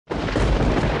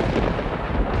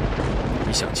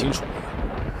你想清楚没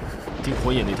有？订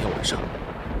婚宴那天晚上，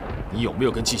你有没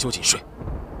有跟季修锦睡？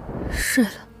睡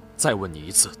了。再问你一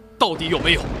次，到底有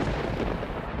没有？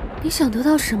你想得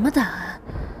到什么答案？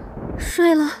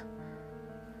睡了。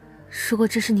如果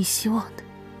这是你希望的，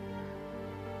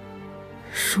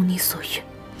如你所愿。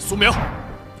苏苗，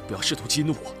你不要试图激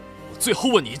怒我。我最后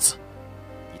问你一次，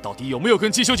你到底有没有跟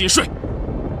季修锦睡？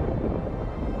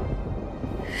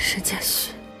沈佳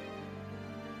胥，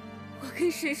我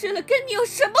跟谁睡了，跟你有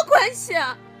什么关系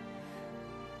啊？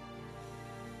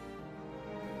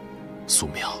苏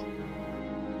苗，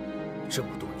这么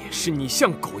多年是你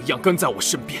像狗一样跟在我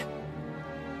身边，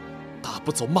打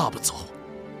不走骂不走，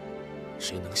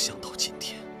谁能想到今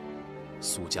天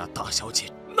苏家大小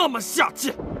姐那么下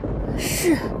贱？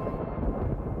是，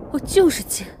我就是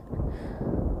贱，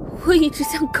我一直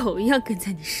像狗一样跟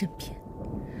在你身边。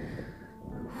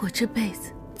我这辈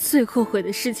子最后悔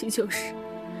的事情就是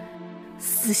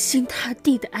死心塌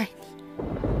地的爱你。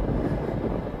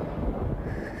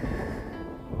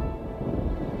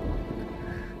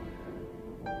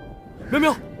苗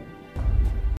苗，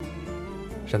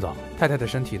沈总，太太的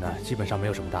身体呢，基本上没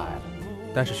有什么大碍了，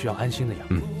但是需要安心的养。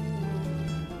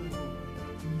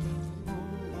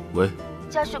喂，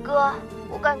嘉许哥，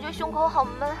我感觉胸口好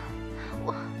闷，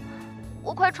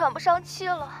我快喘不上气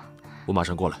了。我马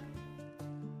上过来。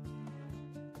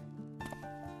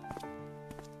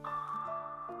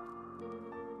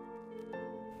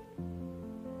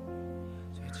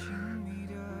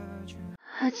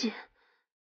阿姐，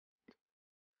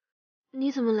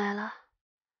你怎么来了？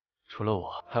除了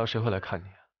我，还有谁会来看你？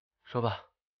说吧，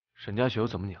沈佳胥又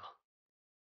怎么你了？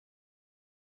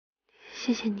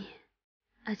谢谢你，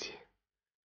阿姐。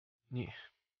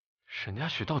沈佳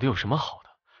胥到底有什么好的，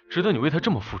值得你为他这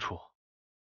么付出？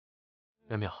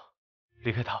苗苗，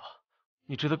离开他吧，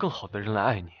你值得更好的人来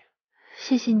爱你。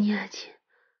谢谢你，阿姐。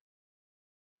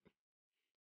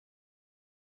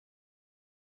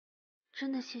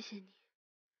真的谢谢你，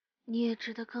你也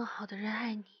值得更好的人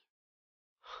爱你。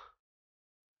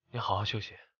你好好休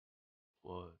息，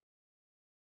我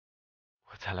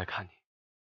再来看你。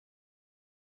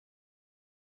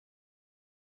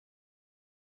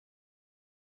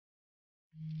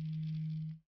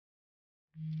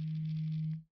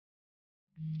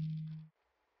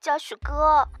嘉许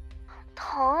哥，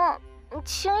疼，你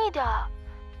轻一点，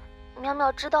淼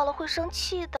淼知道了会生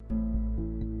气的。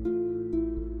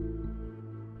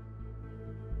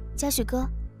嘉许哥，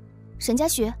沈嘉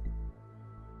许，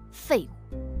废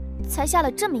物，才下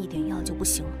了这么一点药就不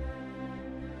行了。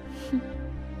哼。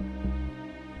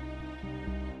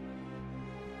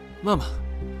曼曼，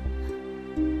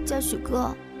嘉许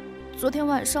哥，昨天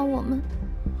晚上我们……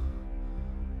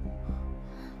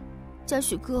嘉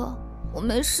许哥，我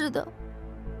没事的，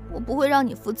我不会让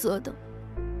你负责的，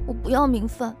我不要明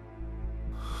饭。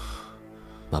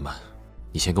曼曼，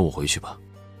你先跟我回去吧。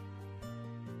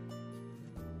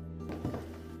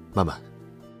曼曼，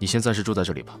你先暂时住在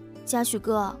这里吧。嘉许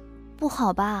哥，不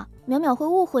好吧？淼淼会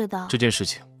误会的。这件事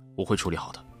情我会处理好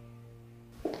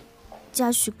的。嘉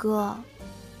许哥，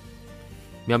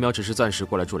淼淼只是暂时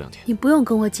过来住2天。你不用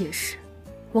跟我解释，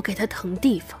我给她腾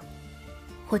地方。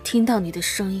我听到你的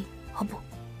声音，哦不，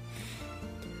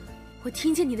我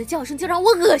听见你的叫声就让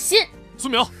我恶心。苏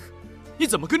淼，你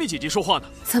怎么跟你姐姐说话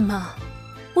呢？怎么，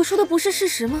我说的不是事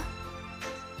实吗？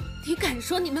你敢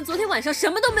说你们昨天晚上什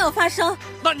么都没有发生？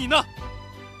那你呢？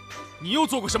你又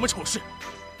做过什么丑事？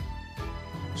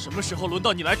什么时候轮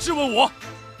到你来质问我？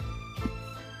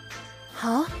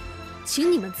好，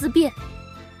请你们自辩。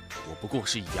我不过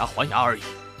是以牙还牙而已。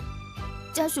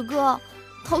嘉许哥，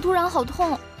头突然好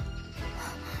痛。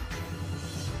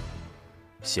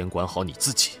先管好你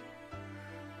自己。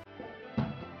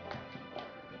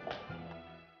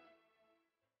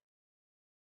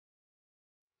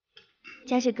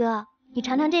嘉许哥，你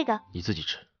尝尝这个。你自己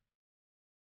吃。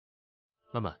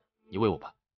曼曼，你喂我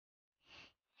吧。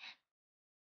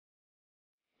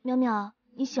淼淼，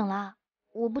你醒了？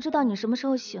我不知道你什么时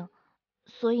候醒，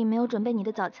所以没有准备你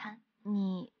的早餐，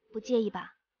你不介意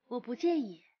吧？我不介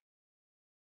意。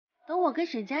等我跟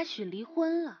沈嘉许离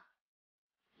婚了，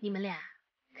你们俩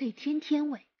可以天天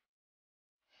喂。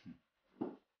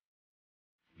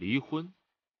离婚？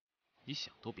你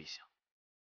想都别想。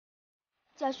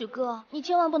嘉许哥，你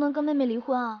千万不能跟妹妹离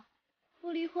婚啊！不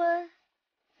离婚，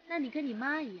那你跟你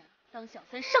妈一样当小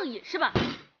三上瘾是吧？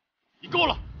你够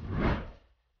了！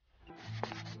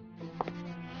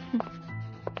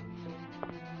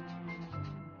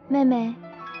妹妹，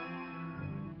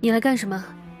你来干什么？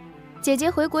姐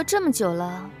姐回国这么久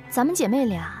了，咱们姐妹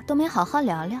俩都没好好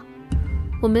聊聊。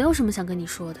我没有什么想跟你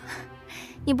说的。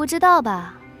你不知道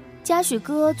吧？嘉许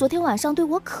哥昨天晚上对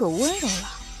我可温柔了，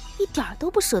一点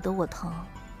都不舍得我疼。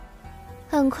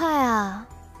很快啊，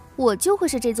我就会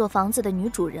是这座房子的女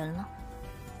主人了。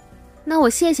那我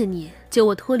谢谢你救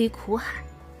我脱离苦海。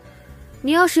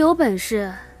你要是有本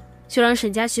事，就让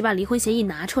沈嘉许把离婚协议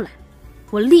拿出来，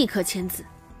我立刻签字。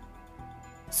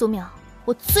苏淼，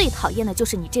我最讨厌的就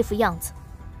是你这副样子，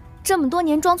这么多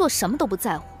年装作什么都不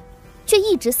在乎，却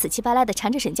一直死乞白赖地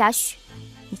缠着沈嘉许，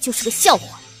你就是个笑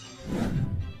话。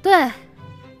对，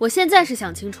我现在是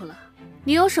想清楚了，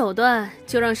你有手段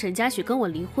就让沈嘉许跟我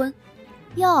离婚。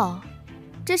哟，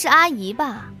这是阿姨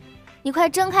吧？你快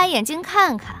睁开眼睛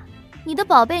看看，你的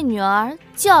宝贝女儿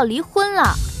就要离婚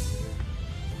了。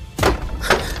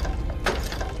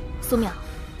苏淼，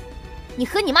你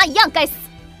和你妈一样该死。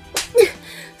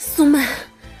苏曼，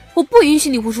我不允许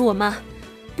你侮辱我妈，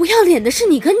不要脸的是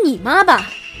你跟你妈吧。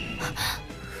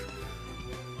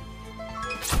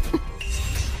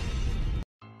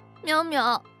淼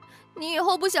淼，你以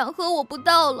后不想喝我不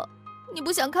倒了，你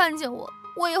不想看见我，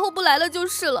我以后不来了就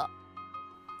是了。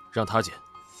让他捡。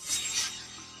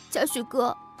嘉许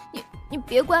哥，你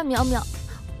别怪淼淼，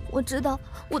我知道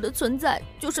我的存在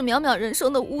就是淼淼人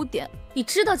生的污点，你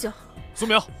知道就好。苏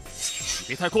淼，你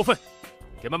别太过分，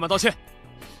给曼曼道歉。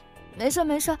没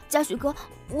事，嘉许哥，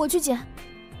我去捡。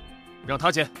让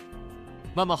他捡。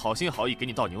曼曼好心好意给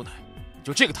你倒牛奶，你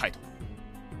就这个态度？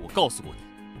我告诉过你，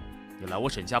你来我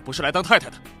沈家不是来当太太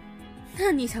的。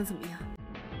那你想怎么样？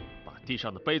把地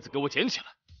上的杯子给我捡起来。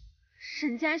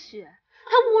沈嘉许，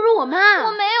他侮辱我妈。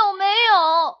我没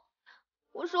有，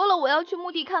我说了我要去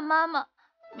墓地看妈妈，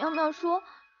淼淼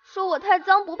说我太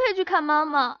脏不配去看妈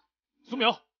妈。苏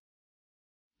淼，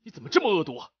你怎么这么恶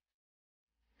毒啊？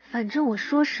反正我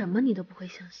说什么你都不会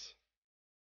相信。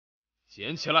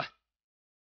捡起来。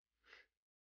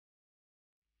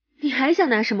你还想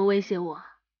拿什么威胁我？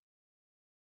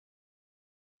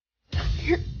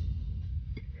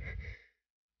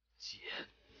捡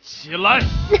起来。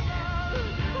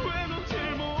我们走。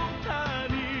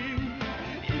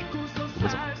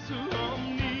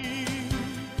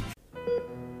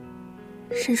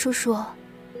沈叔叔，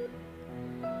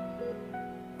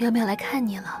淼淼来看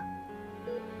你了。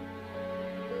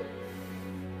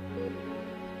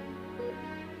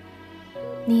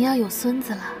你要有孙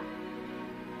子了，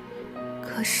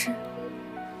可是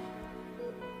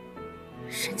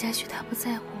沈嘉许他不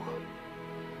在乎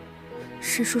我。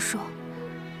沈叔叔，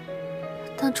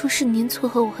当初是您撮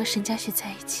合我和沈嘉许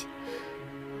在一起，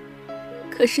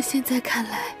可是现在看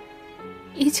来，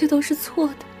一切都是错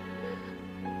的，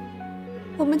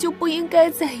我们就不应该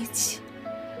在一起。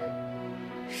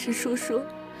沈叔叔，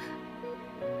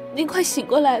您快醒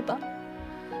过来吧，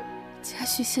嘉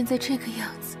许现在这个样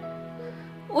子，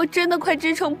我真的快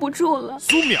支撑不住了。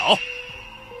苏淼，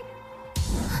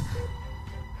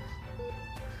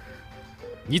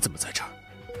你怎么在这儿？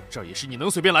这儿也是你能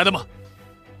随便来的吗？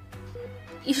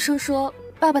医生说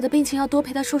爸爸的病情要多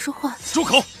陪他说说话。住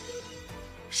口！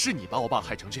是你把我爸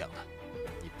害成这样的，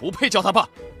你不配叫他爸。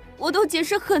我都解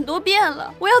释很多遍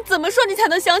了，我要怎么说你才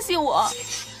能相信我？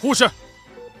护士，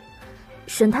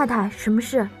沈太太，什么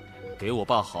事？给我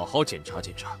爸好好检查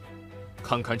检查，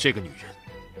看看这个女人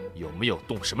有没有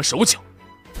动什么手脚。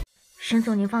沈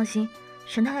总，您放心，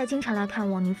沈太太经常来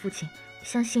看望您父亲，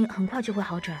相信很快就会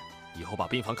好转。以后把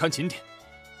病房看紧点，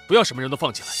不要什么人都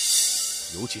放进来，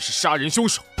尤其是杀人凶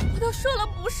手。我都说了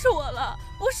不是我了，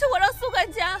不是我让苏管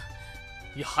家。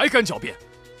你还敢狡辩？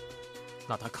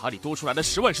那他卡里多出来的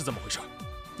10万是怎么回事？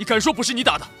你敢说不是你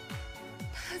打的？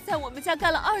他在我们家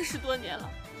干了20多年了，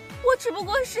我只不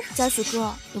过是……嘉许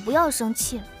哥，你不要生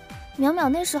气，淼淼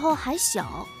那时候还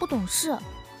小，不懂事，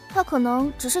他可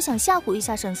能只是想吓唬一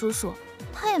下沈叔叔，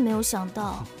他也没有想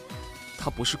到。他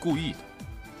不是故意的，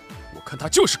我看他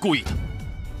就是故意的。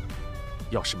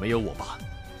要是没有我爸，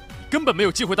你根本没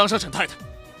有机会当上沈太太。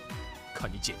看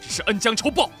你简直是恩将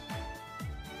仇报。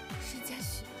沈嘉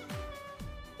许，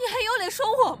你还有脸说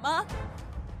我吗？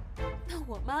那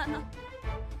我妈呢？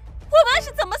我妈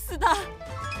是怎么死的？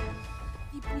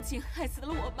你不仅害死了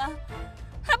我妈，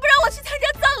还不让我去参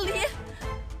加葬礼。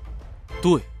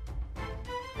对，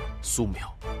苏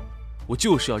淼，我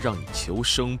就是要让你求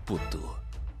生不得，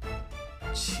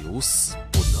求死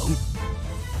不能。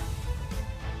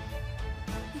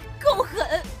你够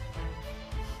狠！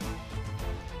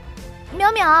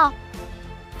淼淼，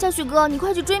嘉许哥，你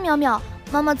快去追淼淼，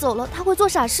妈妈走了，她会做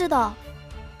傻事的。